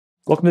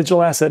Welcome to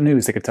Digital Asset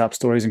News. Take the top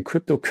stories in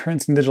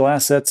cryptocurrency and digital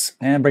assets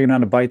and break it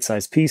down to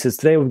bite-sized pieces.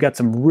 Today we've got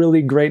some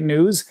really great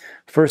news.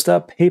 First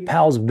up,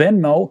 PayPal's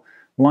Venmo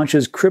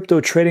launches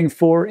crypto trading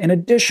for an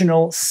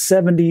additional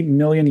 70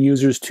 million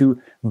users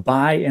to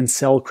buy and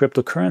sell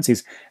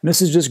cryptocurrencies. And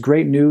this is just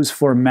great news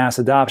for mass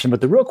adoption.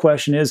 But the real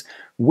question is,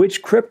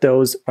 which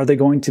cryptos are they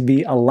going to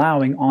be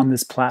allowing on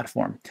this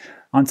platform?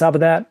 On top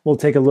of that, we'll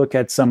take a look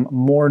at some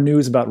more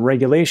news about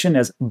regulation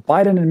as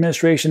Biden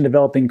administration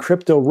developing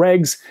crypto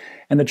regs,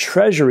 and the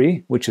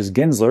Treasury, which is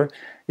Gensler,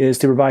 is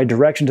to provide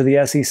direction to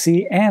the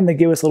SEC, and they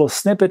give us a little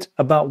snippet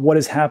about what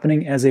is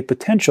happening as a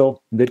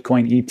potential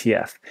Bitcoin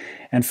ETF.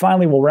 And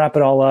finally, we'll wrap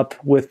it all up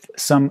with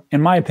some,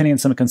 in my opinion,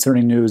 some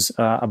concerning news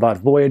about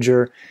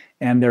Voyager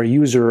and their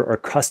user or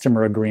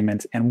customer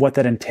agreement and what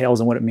that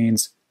entails and what it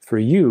means for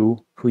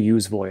you who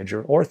use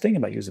Voyager or think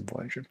about using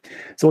Voyager.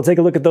 So we'll take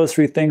a look at those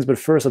three things, but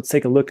first let's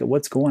take a look at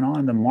what's going on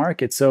in the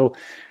market. So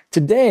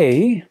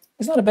today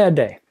is not a bad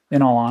day,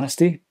 in all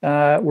honesty.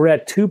 We're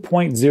at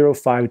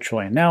 2.05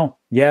 trillion. Now,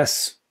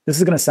 yes, this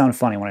is going to sound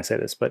funny when I say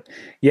this, but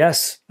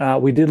yes,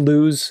 we did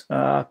lose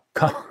a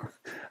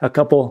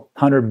couple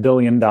 $100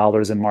 billion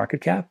in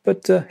market cap,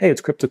 but hey,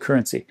 it's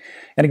cryptocurrency.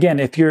 And again,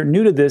 if you're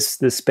new to this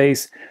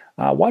space,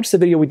 watch the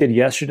video we did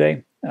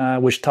yesterday,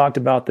 which talked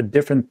about the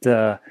different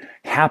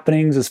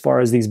happenings as far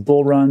as these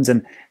bull runs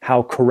and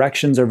how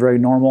corrections are very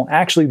normal.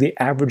 Actually, the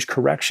average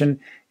correction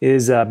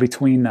is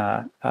between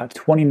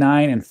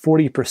 29 and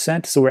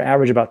 40%. So we're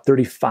average about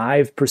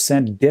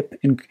 35% dip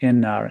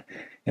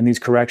in these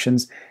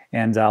corrections.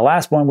 And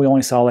last one, we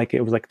only saw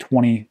it was like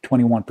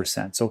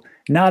 21%. So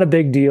not a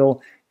big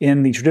deal.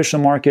 In the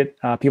traditional market,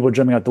 people are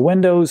jumping out the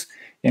windows.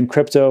 In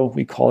crypto,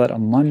 we call that a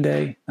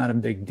Monday. Not a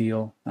big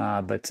deal,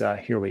 but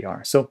here we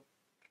are. So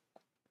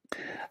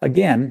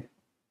again,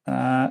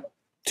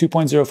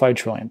 2.05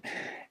 trillion.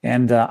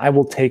 And I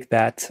will take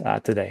that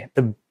today.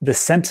 The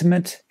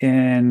sentiment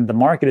in the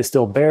market is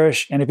still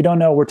bearish. And if you don't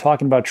know, we're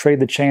talking about Trade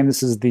the Chain.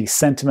 This is the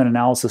sentiment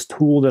analysis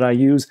tool that I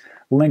use.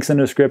 Links in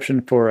the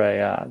description for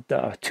a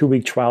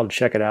 2-week trial to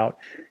check it out.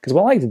 Because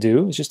what I like to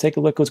do is just take a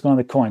look at what's going on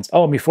with the coins.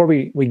 Oh, and before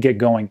we get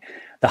going,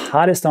 the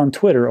hottest on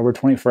Twitter over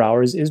 24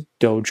 hours is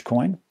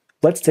Dogecoin.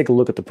 Let's take a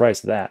look at the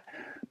price of that.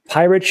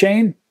 Pirate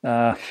Chain,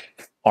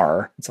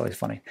 R, it's always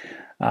funny.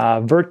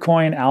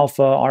 Vertcoin,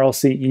 Alpha,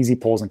 RLC, Easy,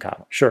 Pulls, and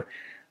Kava. Sure.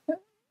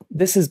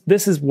 This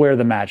is where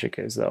the magic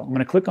is, though. I'm going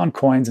to click on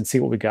coins and see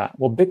what we got.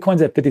 Well,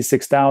 Bitcoin's at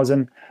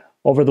 56,000.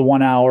 Over the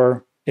 1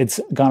 hour, it's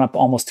gone up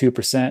almost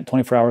 2%.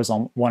 24 hours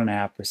on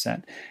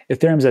 1.5%.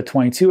 Ethereum's at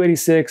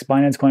 2286.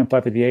 Binance Coin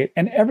 558,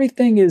 and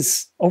everything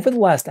is over the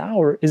last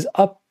hour is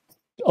up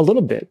a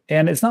little bit,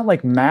 and it's not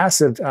like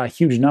massive,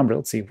 huge number.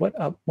 Let's see what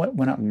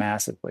went up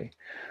massively.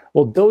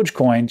 Well,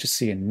 Dogecoin, just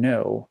so you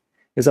know,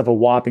 is up a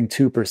whopping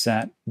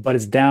 2%, but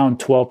it's down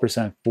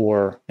 12%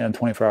 for a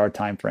 24-hour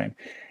time frame.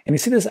 And you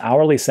see this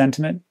hourly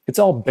sentiment, it's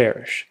all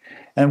bearish.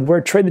 And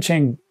where Trade the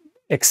Chain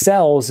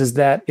excels is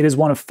that it is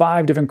one of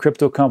 5 different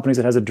crypto companies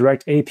that has a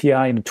direct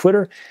API into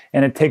Twitter,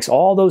 and it takes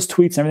all those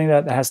tweets and everything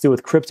that has to do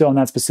with crypto and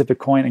that specific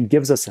coin and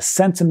gives us a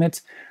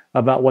sentiment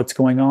about what's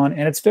going on,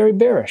 and it's very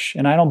bearish.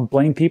 And I don't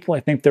blame people.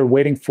 I think they're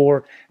waiting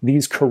for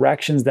these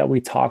corrections that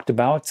we talked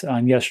about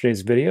on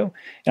yesterday's video,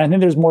 and I think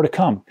there's more to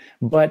come.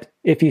 But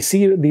if you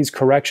see these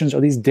corrections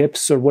or these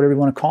dips or whatever you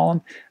want to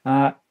call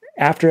them,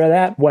 after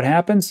that, what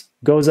happens?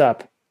 Goes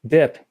up,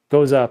 dip,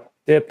 goes up,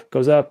 dip,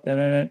 goes up,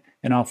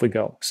 and off we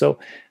go. So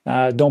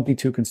don't be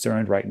too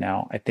concerned right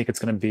now. I think it's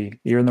going to be,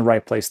 you're in the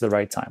right place at the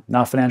right time.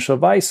 Not financial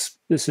advice.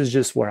 This is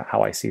just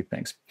how I see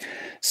things.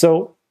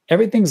 So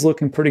everything's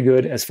looking pretty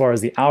good as far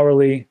as the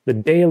hourly. The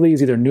daily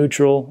is either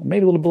neutral,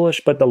 maybe a little bullish,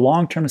 but the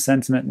long-term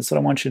sentiment, this is what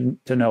I want you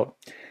to note,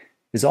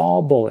 is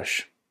all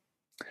bullish.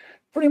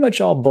 Pretty much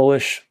all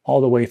bullish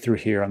all the way through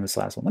here on this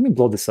last one. Let me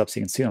blow this up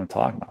so you can see what I'm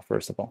talking about,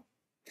 first of all.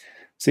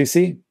 So you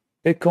see,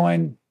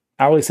 Bitcoin,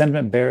 hourly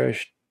sentiment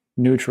bearish,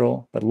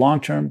 neutral, but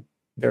long-term,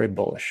 very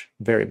bullish,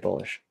 very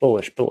bullish,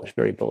 bullish, bullish,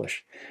 very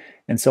bullish,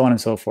 and so on and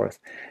so forth.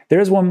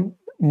 There's one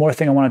more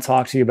thing I want to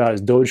talk to you about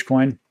is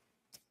Dogecoin.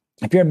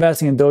 If you're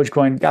investing in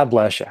Dogecoin, God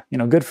bless you.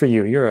 Good for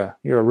you. You're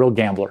a real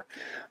gambler.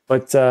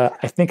 But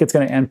I think it's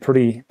going to end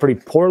pretty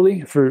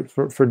poorly for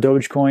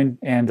Dogecoin.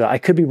 And I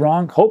could be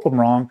wrong. Hope I'm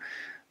wrong.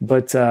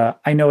 But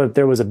I know that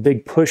there was a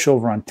big push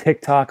over on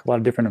TikTok. A lot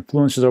of different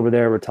influencers over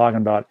there were talking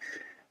about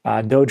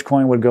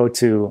Dogecoin would go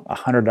to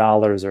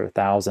 $100 or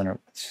 $1,000 or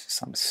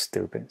something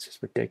stupid. It's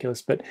just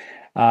ridiculous. But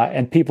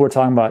and people were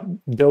talking about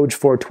Doge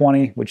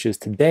 420, which is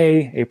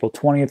today, April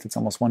 20th. It's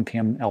almost 1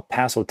 p.m. El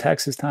Paso,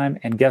 Texas time.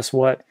 And guess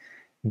what?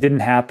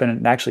 Didn't happen.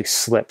 It actually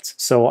slipped.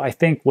 So I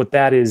think what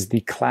that is, the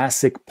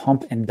classic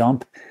pump and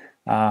dump.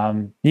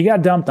 You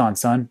got dumped on,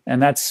 son.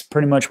 And that's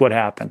pretty much what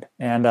happened.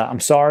 And I'm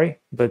sorry,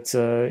 but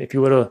if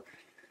you would have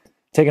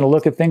taken a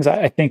look at things,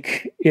 I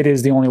think it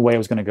is the only way it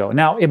was going to go.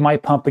 Now, it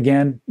might pump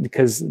again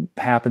because it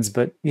happens,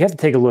 but you have to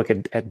take a look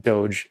at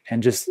Doge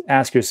and just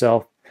ask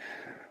yourself,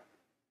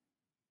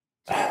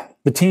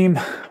 the team,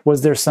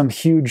 was there some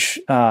huge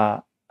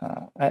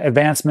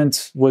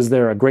advancements? Was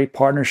there a great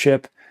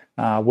partnership?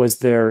 Was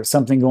there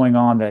something going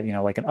on that,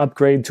 like an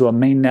upgrade to a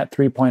mainnet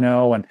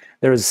 3.0 and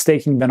there was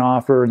staking been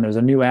offered and there's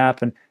a new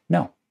app? And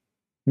no,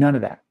 none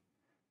of that.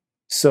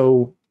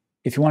 So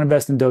if you want to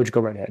invest in Doge,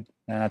 go right ahead.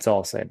 And that's all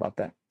I'll say about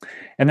that.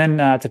 And then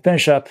to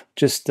finish up,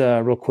 just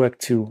real quick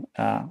to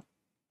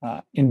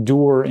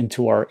endure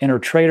into our inner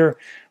trader.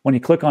 When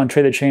you click on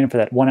Trade the Chain for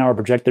that 1 hour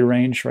projected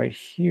range right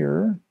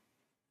here,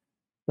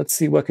 let's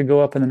see what could go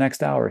up in the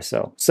next hour or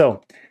so.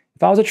 So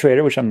if I was a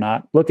trader, which I'm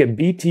not, look at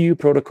BTU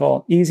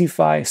Protocol,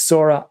 EasyFi,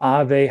 Sora,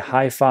 Aave,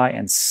 HiFi,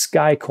 and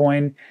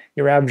Skycoin.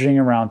 You're averaging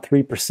around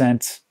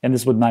 3%, and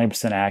this with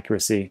 90%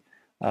 accuracy.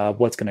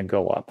 What's going to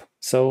go up.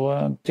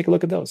 So take a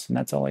look at those, and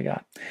that's all I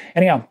got.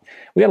 Anyhow,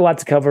 we got a lot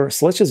to cover,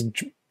 so let's just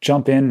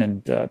jump in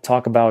and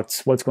talk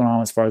about what's going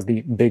on as far as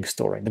the big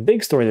story. The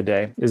big story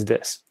today is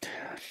this.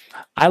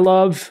 I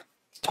love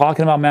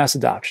talking about mass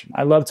adoption.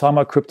 I love talking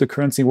about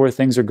cryptocurrency, where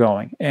things are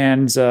going,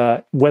 and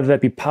whether that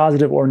be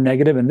positive or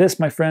negative. And this,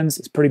 my friends,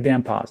 is pretty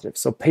damn positive.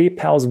 So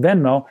PayPal's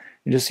Venmo,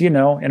 just so you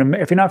know, and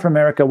if you're not from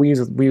America, we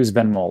use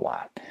Venmo a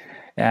lot.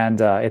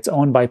 And it's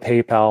owned by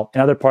PayPal.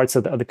 In other parts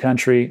of the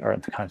country, or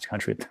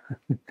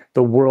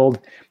the world,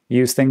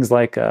 use things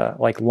like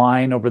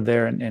Line over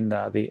there in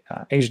the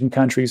Asian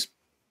countries,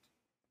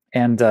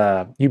 and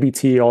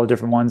UBT, all the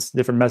different ones,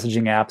 different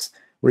messaging apps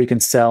where you can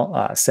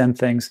send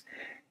things.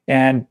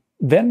 And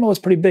Venmo is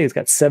pretty big. It's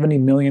got 70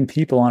 million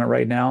people on it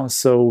right now.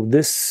 So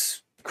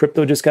this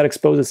crypto just got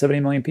exposed to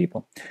 70 million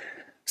people.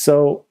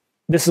 So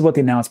this is what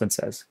the announcement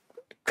says.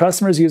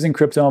 Customers using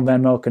crypto on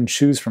Venmo can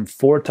choose from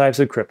 4 types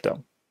of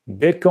crypto: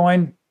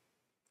 Bitcoin,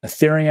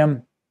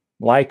 Ethereum,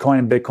 Litecoin,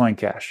 and Bitcoin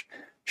Cash.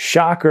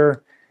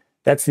 Shocker,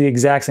 that's the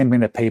exact same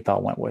thing that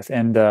PayPal went with.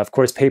 And of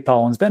course,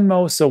 PayPal owns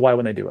Venmo, so why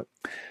wouldn't they do it?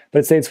 But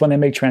it states when they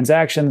make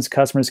transactions,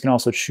 customers can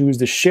also choose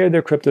to share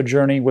their crypto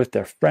journey with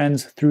their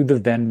friends through the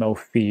Venmo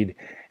feed.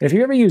 And if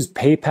you ever use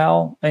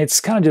PayPal, it's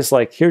kind of just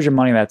like, here's your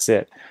money, that's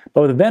it.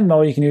 But with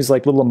Venmo, you can use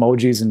like little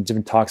emojis and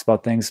different talks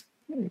about things.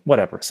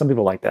 Whatever. Some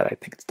people like that. I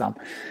think it's dumb.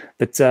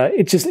 But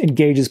it just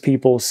engages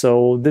people.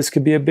 So this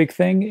could be a big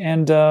thing.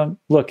 And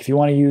look, if you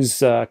want to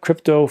use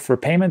crypto for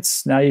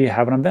payments, now you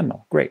have it on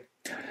Venmo. Great.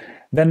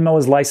 Venmo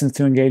is licensed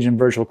to engage in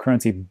virtual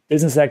currency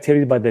business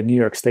activity by the New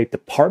York State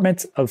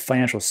Department of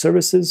Financial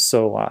Services.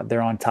 So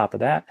they're on top of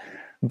that.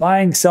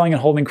 Buying, selling,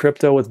 and holding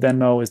crypto with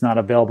Venmo is not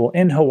available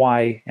in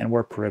Hawaii, and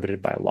we're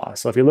prohibited by law.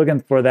 So if you're looking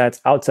for that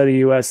outside the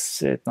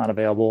U.S., it's not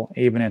available,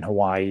 even in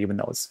Hawaii, even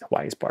though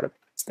Hawaii is part of the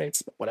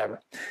States, but whatever.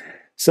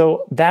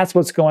 So that's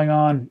what's going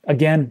on.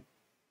 Again,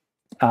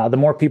 the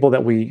more people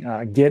that we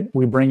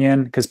bring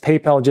in, because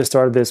PayPal just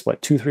started this,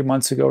 2-3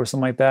 months ago or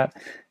something like that.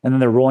 And then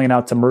they're rolling it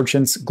out to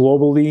merchants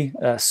globally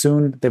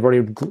soon. They've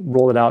already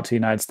rolled it out to the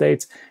United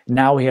States.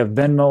 Now we have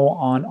Venmo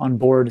on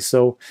board.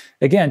 So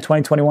again,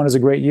 2021 is a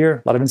great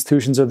year. A lot of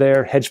institutions are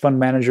there, hedge fund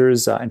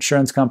managers,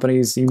 insurance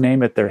companies, you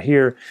name it, they're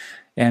here.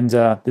 And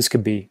this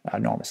could be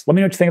enormous. Let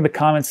me know what you think in the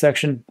comments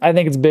section. I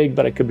think it's big,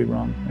 but I could be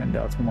wrong. And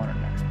let's move on to the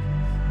next.